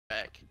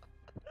track.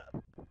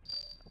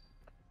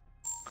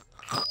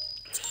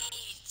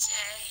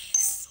 DJ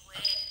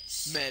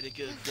Swish. Met a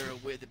good girl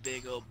with a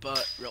big old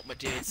butt. Wrote my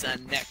dance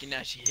on neck and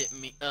now she hitting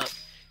me up.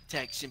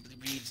 Tag simply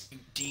reads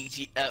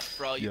DGF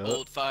for all you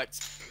old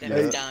farts. Then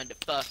it's down to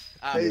fuck.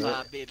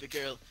 Ah, baby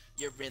girl,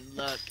 you're in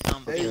luck.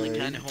 I'm feeling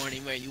kinda horny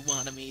where you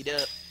wanna meet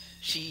up.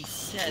 She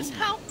says,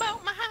 how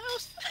about my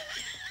house?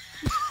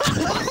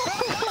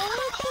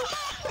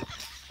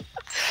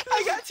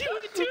 I got two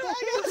and two.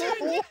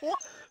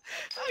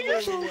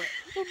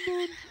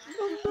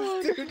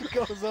 This dude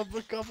goes up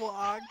a couple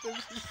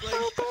octaves. He's like,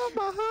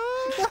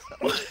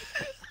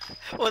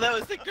 Well, that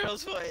was the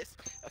girl's voice.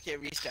 Okay,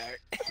 restart.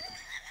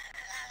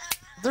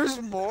 there's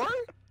more?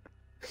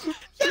 Yeah,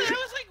 that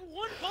was like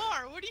one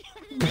bar. What do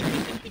you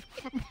mean?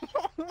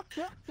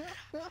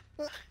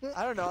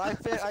 I don't know. I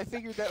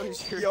figured that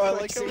was your Yo, I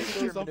like, like how he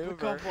signature goes up a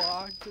maneuver. couple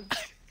octaves.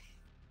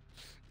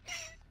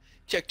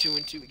 Check 2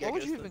 and 2. We got What would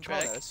goes you to the even call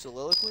track. that? A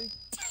soliloquy?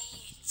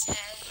 DJ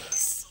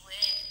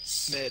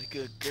Swish. Met a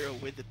good girl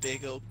with a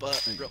big old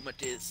butt. Wrote my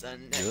diss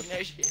on neck and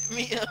now she hit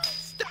me up.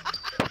 Stop.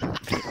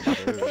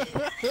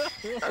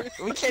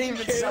 We can't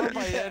even sound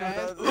by that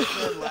without this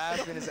man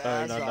laughing his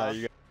ass no, off.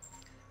 you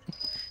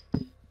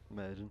got...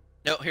 Imagine.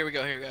 No, here we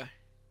go. Here we go.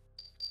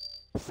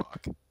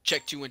 Fuck.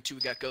 Check 2 and 2.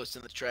 We got ghosts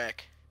in the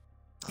track.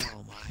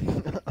 Oh my.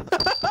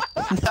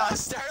 No,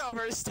 start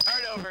over.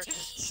 Start over.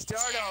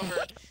 Start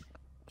over.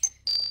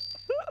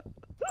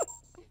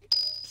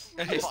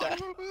 Okay, stop.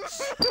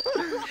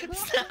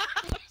 Stop.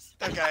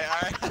 Okay,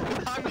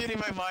 alright. I'm muting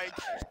my mic.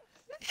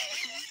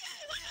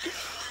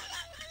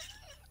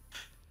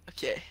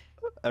 Okay.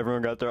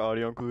 Everyone got their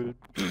audio included?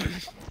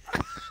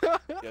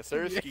 Yes,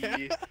 sir,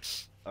 Ski.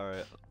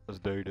 Alright, let's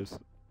do this.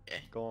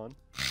 Okay. Go on.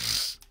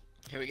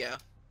 Here we go.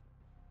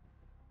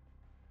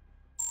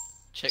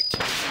 Check 2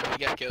 and 2. We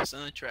got ghosts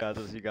on the track. Got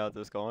this, you got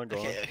this. Go on, go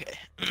on. Okay.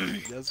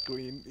 Yes,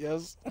 queen.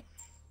 Yes.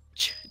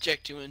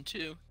 Check 2 and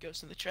 2.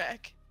 Ghosts on the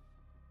track.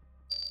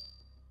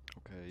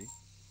 Okay.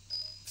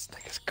 This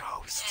nigga's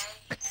ghost.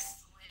 DJ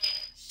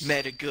Swish.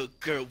 Met a good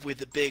girl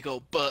with a big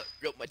old butt.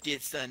 Wrote my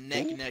diss on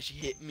neck and now she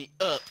hit me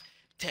up.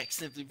 Text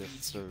simply Yes,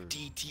 reads sir.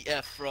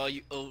 DTF for all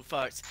you old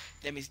farts.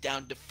 That means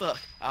down to fuck.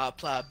 I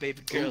apply,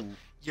 baby girl. Ooh.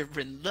 You're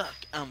in luck.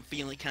 I'm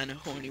feeling kinda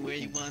horny where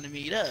you wanna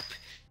meet up.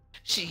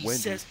 She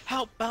Wendy. says,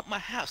 how about my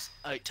house?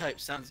 I type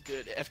sounds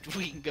good after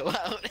we can go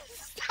out.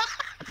 Stop.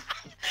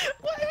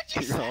 Why would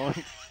you Keep say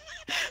going.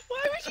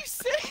 Why would you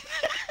say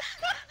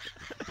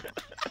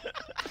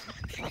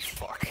that?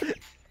 Fuck. He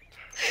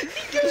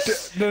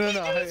goes, No, he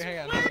goes, hang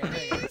on.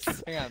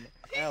 Wendy's.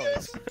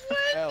 Alex, He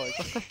goes, Alex,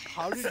 Wendy's.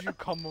 how did you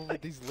come up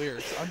with these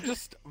lyrics? I'm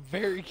just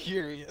very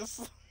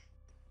curious.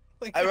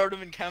 Like, I wrote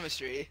them in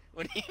chemistry.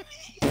 What do you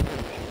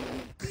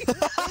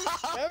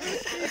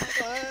chemistry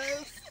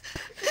class.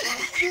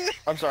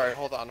 I'm sorry.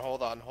 Hold on.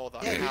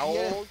 Yeah, how you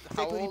old?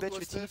 How quickly old bet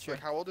was your this? teacher.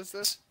 Like, how old is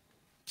this?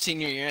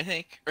 Senior year, I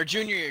think, or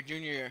junior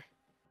year.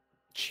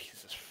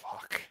 Jesus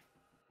fuck.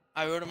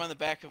 I wrote them on the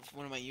back of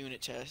one of my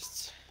unit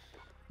tests.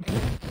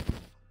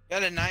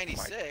 Got a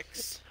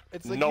 96.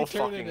 It's like No you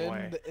turn fucking it in,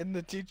 way. and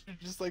the teacher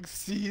just like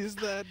sees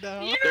that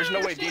now. You There's no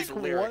know, way it's these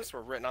like, lyrics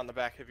were written on the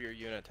back of your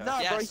unit test. No,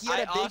 bro, Yes, he had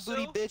I a big also-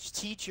 booty bitch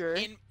teacher.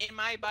 In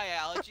my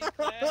biology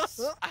class,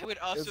 I would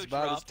also It's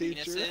about draw his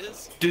teacher.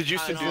 penises. Did you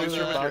On seduce all her with the-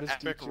 your About his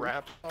epic teacher.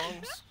 rap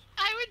songs?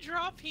 I would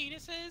draw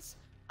penises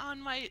on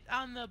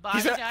the body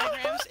He's a-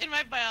 diagrams in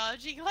my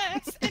biology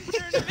class and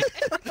turn them in.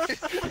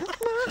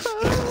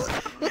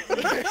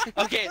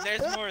 Okay,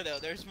 there's more though.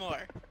 There's more.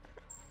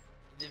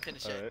 Didn't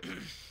finish it. Alright.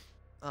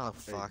 Oh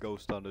Hey, fuck.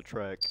 ghost on the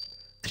track.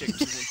 Check 2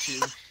 and 2.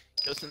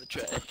 Goes in the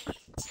track. DJ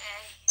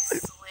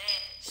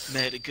Swish.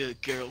 Met a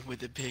good girl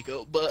with a big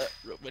old butt.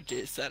 Wrote my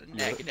diss on her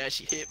neck and now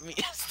she hit me.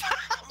 Stop,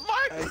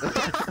 Mark!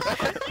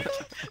 you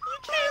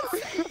can't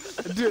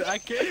say. Dude, I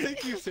can't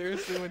take you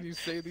seriously when you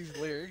say these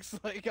lyrics.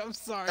 Like, I'm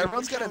sorry.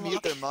 Everyone's but gotta come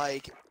mute on. their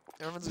mic.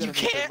 Everyone's You gonna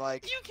mute their can't.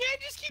 mic. You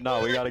can't just keep. No,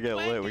 we going gotta like get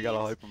lit. We gotta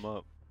Wendy's. hype him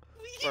up.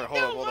 Alright,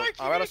 hold No, on. Mark, I you're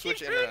gotta gonna switch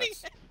keep ruining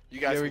internets. it. You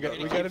guys, Yeah, we gotta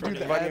do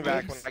the Invite me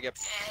back ad-libs. when I get.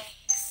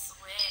 DJ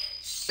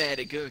Swish. Met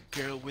a good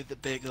girl with a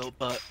big old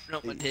butt.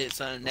 Wrote my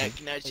diss on her neck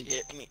and now she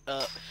hit me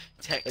up.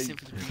 Text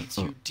simply reads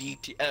you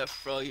DTF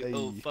for all you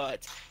old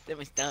farts. That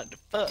means down to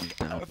fuck.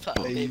 Our pop,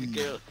 baby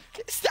girl.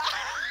 Stop!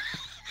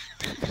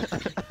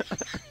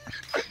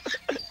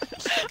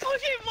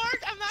 Okay,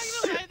 Mark, I'm not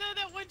gonna lie though,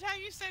 that one time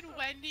you said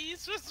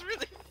Wendy's was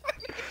really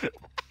funny.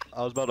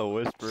 I was about to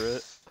whisper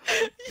it.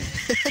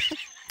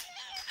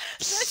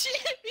 That shit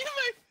hit me in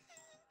my...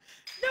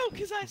 No,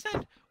 because I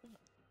said...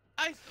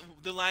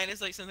 The line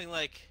is like something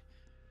like,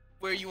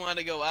 where you want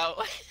to go out.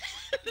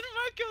 Then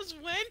Mark goes,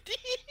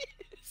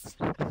 Wendy's!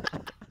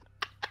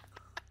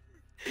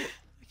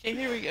 Okay,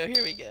 here we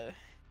go.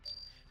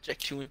 Check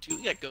 2 and 2,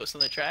 we got ghosts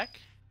on the track.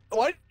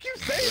 Why did you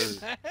say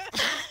that?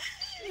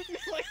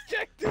 Like,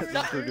 check That's this the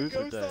out. producer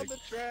Ghost on tag. the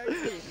track.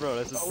 Bro,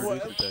 that's his Oh,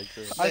 what? producer tag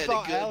too. I Met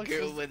thought a good Alex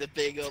girl was- with a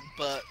big old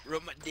butt.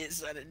 Wrote my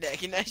diss on her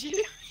neck and now she hit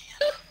me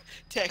up.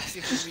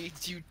 Texting for me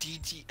to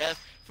DTF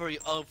for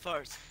your old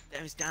farts.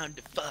 That was down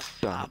to fuck.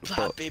 Down I'll to plot,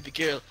 fuck. baby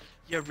girl.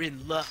 You're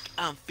in luck.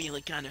 I'm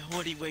feeling kinda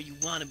horny where you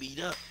wanna meet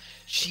up.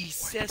 She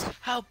says,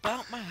 how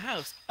about my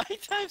house?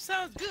 Anytime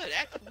sounds good.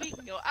 Actually, we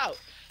can go out.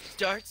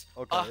 Starts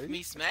off Okay.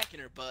 me smacking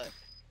her butt.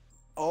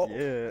 Oh,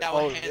 Yeah. Now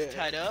Oh, her hands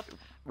yeah. tied up.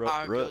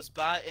 Hour goes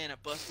by and I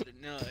busted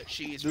a nut.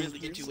 She's This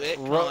really into is it,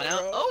 calling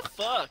out, oh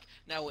fuck!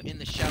 Now we're in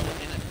the shower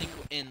and I think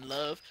we're in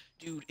love.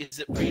 Dude, is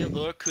it real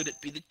or could it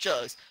be the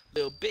jugs?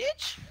 Little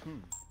bitch?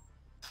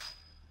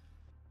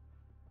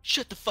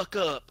 Shut the fuck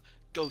up!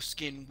 Ghost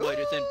skin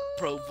whiter than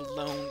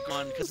provolone,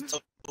 gone cause it's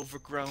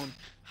overgrown.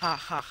 Ha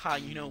ha ha,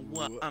 you know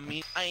what I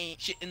mean? I ain't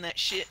shitting that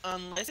shit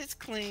unless it's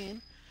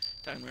clean.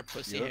 Talking about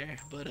pussy Yep. hair,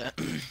 but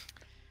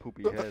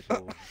Poopy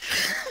asshole.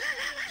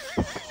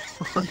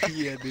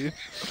 yeah, dude.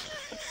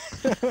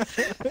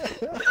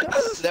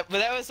 but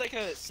that was like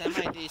a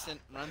semi-decent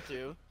run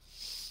through.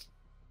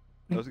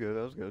 That was good.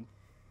 That was good.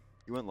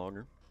 You went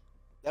longer.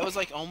 That was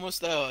like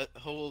almost the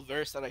whole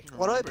verse that I can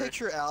Why do I remember.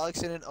 picture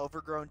Alex in an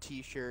overgrown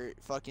t-shirt,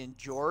 fucking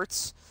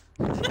jorts,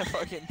 and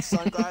fucking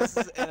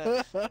sunglasses,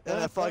 and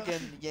a fucking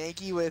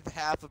Yankee with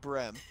half a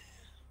brim?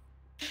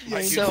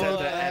 Like you So, said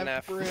the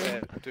NF Brim.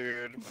 fit,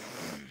 dude.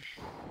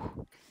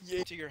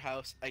 To your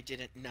house, I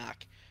didn't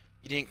knock.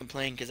 You didn't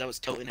complain because I was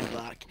toting a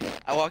block.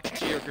 I walked up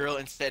to your girl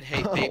and said,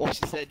 hey baby,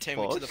 she said, take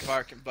me to the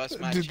park and bust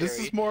my Dude, cherry. this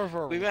is more of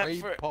a We went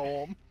rape for-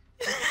 poem.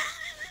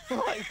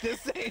 Like,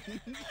 this is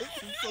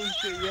some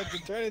shit you have to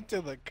turn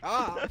into the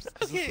cops.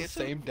 Is Okay, this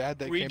the so same dad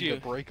that redo. came to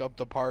break up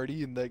the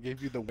party and that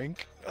gave you the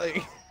wink?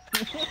 Like,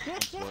 I'm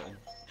sweating.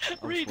 I'm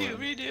Redo,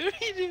 sweating.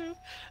 redo.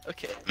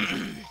 Okay.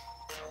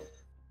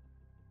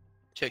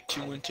 Check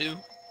 2 1 2.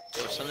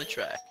 Ghost on the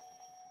track.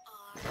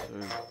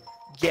 Dude.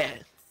 Yeah.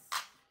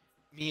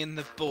 Me and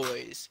the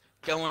boys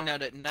going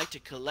out at night to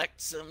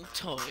collect some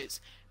toys.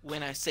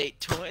 When I say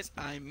toys,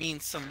 I mean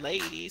some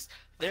ladies.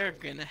 They're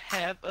gonna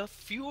have a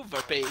few of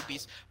our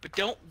babies. But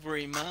don't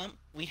worry, Mom,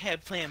 we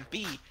have plan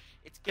B.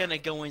 It's gonna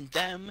go in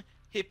them,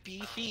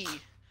 hippie he.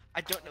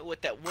 I don't know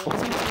what that was,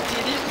 'cause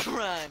it didn't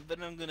rhyme,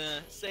 but I'm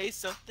gonna say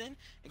something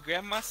and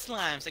grab my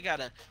slimes. I got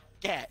a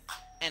gat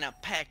and a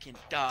packing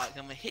dog.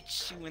 I'm gonna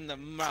hit you in the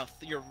mouth,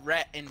 you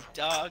rat and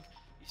dog.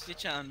 You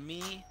snitch on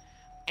me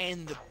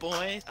and the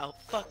boys, I'll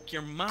fuck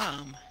your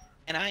mom.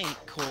 And I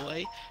ain't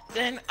coy.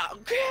 Then I'll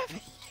grab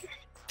your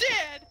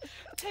dad,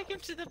 take him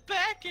to the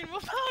back, and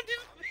we'll pound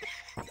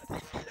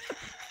him.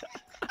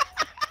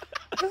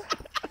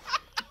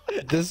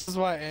 this is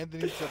why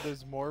Anthony said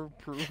there's more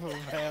proof of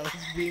Alex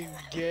being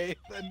gay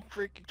than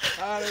freaking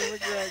Conor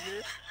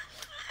McGregor.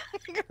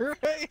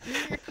 Right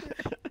here.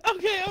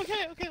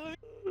 Okay.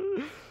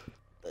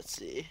 Let's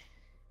see.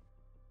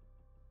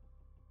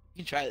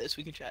 We can try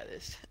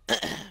this.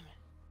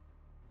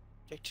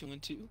 Check 2 1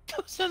 2.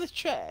 Goes on the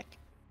track.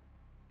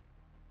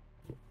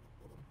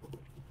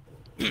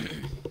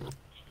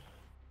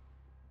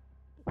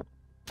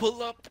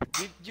 Pull up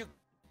with your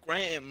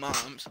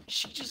grandmoms.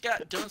 She just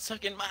got done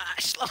sucking my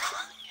schlong.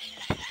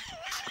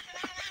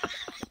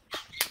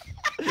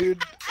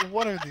 Dude,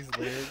 what are these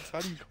lyrics? How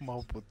do you come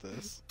up with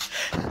this?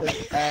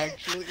 Like,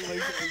 actually,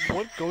 like,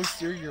 what goes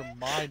through your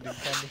mind in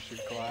chemistry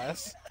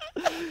class?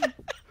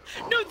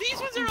 No, these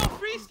ones are all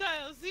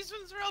freestyles.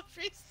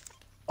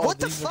 Oh, What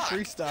the these fuck? are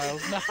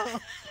freestyles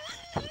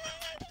now.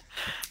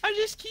 I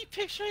just keep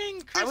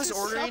picturing I was Chris's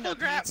ordering a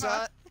supplegrat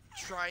pizza,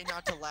 trying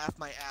not to laugh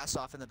my ass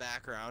off in the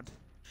background.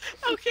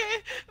 Okay,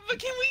 but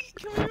can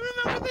we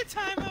remember the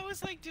time I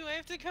was like, do I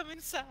have to come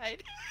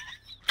inside?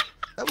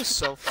 That was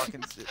so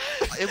fucking.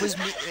 It was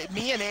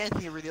me and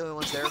Anthony were the only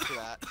ones there for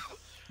that.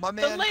 My The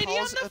man lady on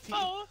calls the a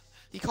phone.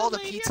 he called a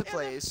lady pizza on the-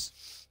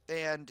 place,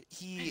 and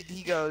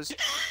he goes,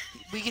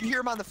 we can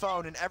hear him on the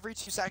phone, and every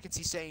 2 seconds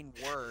he's saying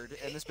word,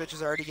 and this bitch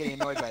is already getting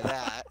annoyed by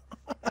that.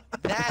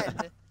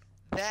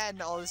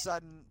 Then all of a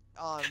sudden,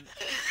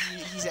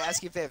 he's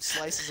asking if they have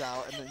slices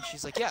out, and then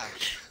she's like, yeah.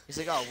 He's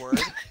like, oh, word.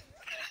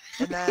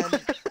 And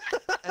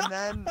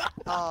then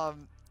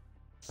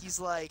he's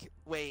like,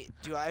 wait,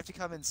 do I have to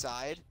come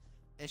inside?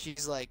 And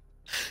she's like,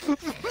 yeah.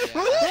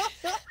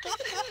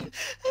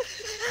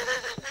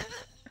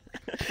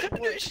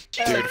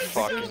 Dude,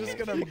 fuck You're me. just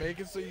gonna make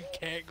it so you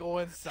can't go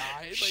inside?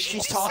 Like,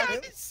 She's what?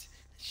 talking-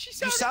 She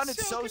You sounded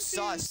so confused.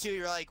 sus too.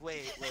 You're like,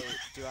 wait,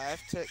 do I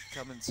have to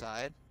come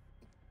inside?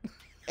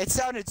 It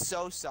sounded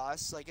so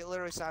sus. Like it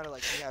literally sounded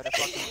like he had a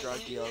fucking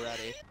drug deal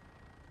ready.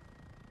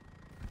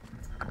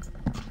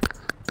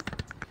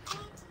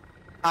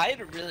 I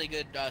had a really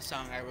good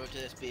song I wrote to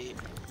this beat.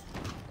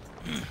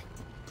 He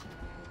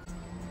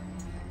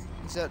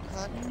said,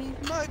 I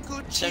need my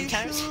Gucci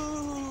Sometimes-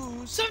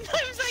 shoes.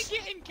 Sometimes I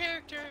get in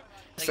character.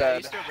 Like I Said,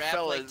 used to rap like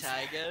 "Fellas,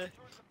 Tyga,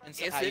 and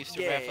so is I it used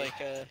to rap gay like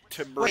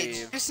To Wait, breathe.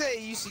 did you say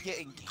you used to get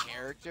in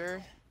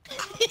character?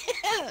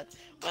 yeah.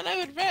 When I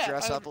would rap,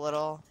 Dress I up a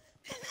little?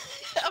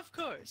 would, of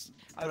course.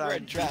 I Put would wear a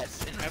on-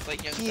 dress and rap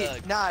like Young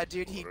Thug. Nah,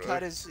 dude, he'd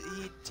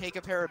take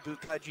a pair of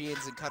bootcut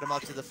jeans and cut them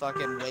up to the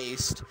fucking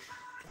waist.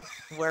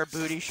 Wear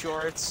booty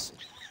shorts.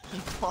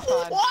 He'd put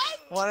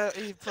on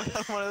he put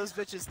on one of those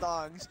bitches'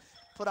 thongs.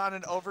 Put on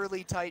an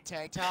overly tight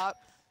tank top.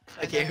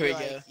 and Okay, then here be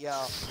we like,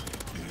 Yo,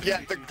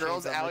 Yeah, the Two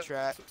girls Chainz on the Alex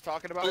track. was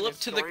talking about Pull in up his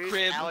to the stories,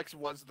 crib. Alex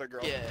was the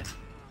girl. Yeah.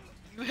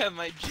 You have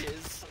my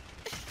jizz.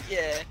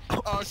 Yeah.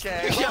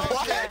 Okay. Yo,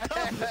 okay.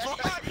 what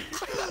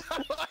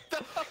What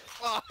the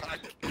fuck?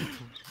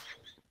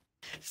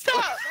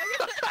 Stop!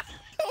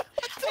 What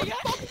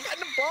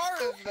kind of bar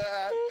is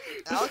that?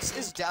 Alex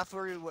is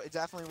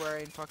definitely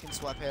wearing fucking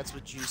sweatpants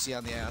with juicy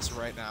on the ass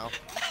right now.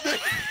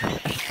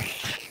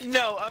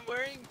 No, I'm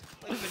wearing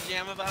like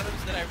pajama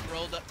bottoms that I've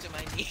rolled up to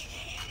my knee.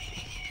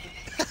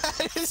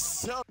 That is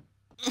so.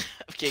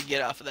 Okay,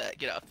 get off of that.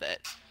 Get off that.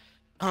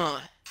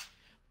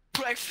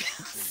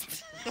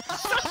 Breakfast.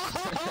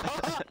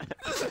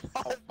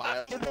 Oh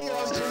my Give me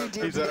those lord.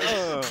 two He's like,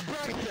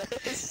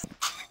 dudes.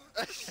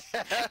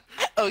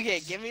 Okay,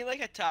 give me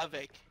like a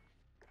topic.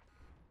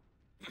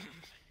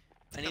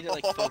 I need to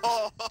like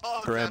focus.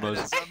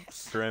 Grandmas.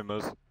 Feminism.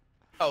 Grandmas.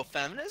 Oh,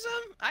 feminism?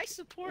 I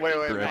support Wait, you.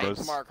 wait, wait.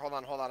 Grandmas. Mark, hold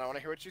on. I want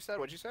to hear what you said.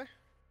 What'd you say?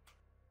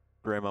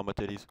 Grandmama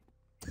titties.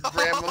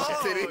 Grandma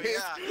Oh, titties.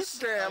 yeah.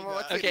 Grandma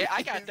Like titties. Okay,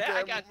 I got that,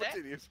 I got Grandma that.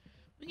 titties.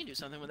 We can do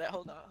something with that.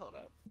 Hold on.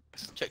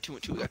 Check 2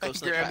 and 2. We got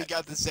Ghost in the Grammy Track.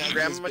 got the same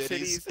Grandma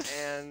titties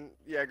and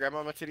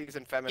grandmama titties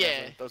and feminism.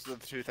 Yeah. Those are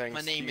the two things.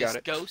 My name you is got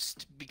it.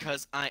 Ghost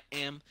because I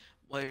am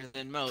whiter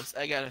than most.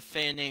 I got a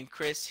fan named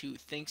Chris who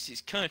thinks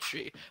he's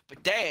country,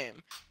 but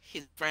damn,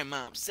 his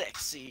grandmom's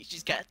sexy.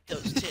 She's got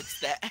those tits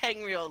that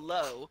hang real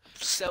low,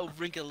 so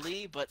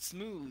wrinkly but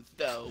smooth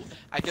though.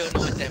 I don't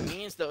know what that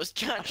means though. It's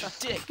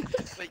contradict,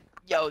 but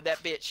yo,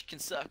 that bitch can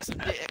suck some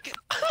dick.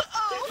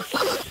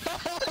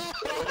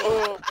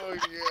 Oh my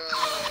god.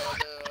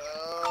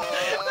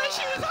 That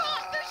shit was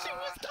hot. That shit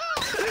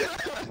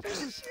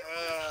was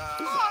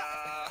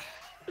hot.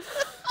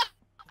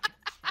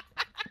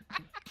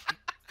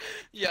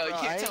 Yo, you Bro,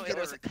 I can't ain't tell me it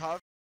gonna wasn't. recover